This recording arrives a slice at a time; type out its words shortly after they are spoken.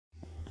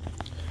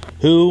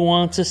Who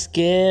wants a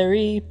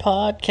scary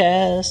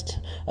podcast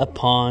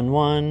upon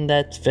one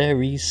that's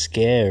very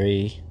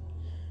scary?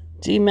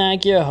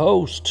 D-Mac, your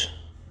host,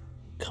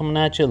 coming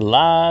at you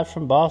live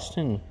from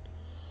Boston.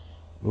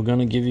 We're going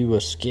to give you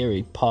a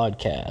scary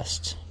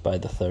podcast by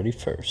the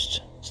 31st.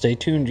 Stay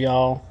tuned,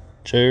 y'all.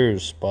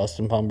 Cheers.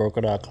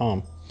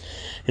 BostonPawnbroker.com.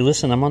 Hey,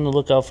 listen, I'm on the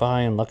lookout for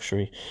high-end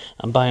luxury.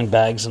 I'm buying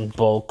bags in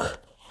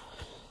bulk.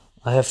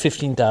 I have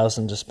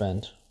 $15,000 to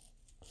spend.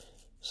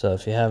 So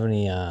if you have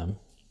any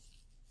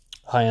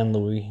high-end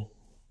Louis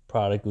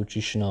product,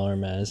 Gucci, Chanel,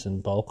 Hermes in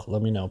bulk,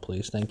 let me know,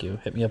 please. Thank you.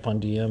 Hit me up on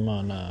DM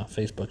on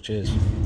Facebook. Cheers.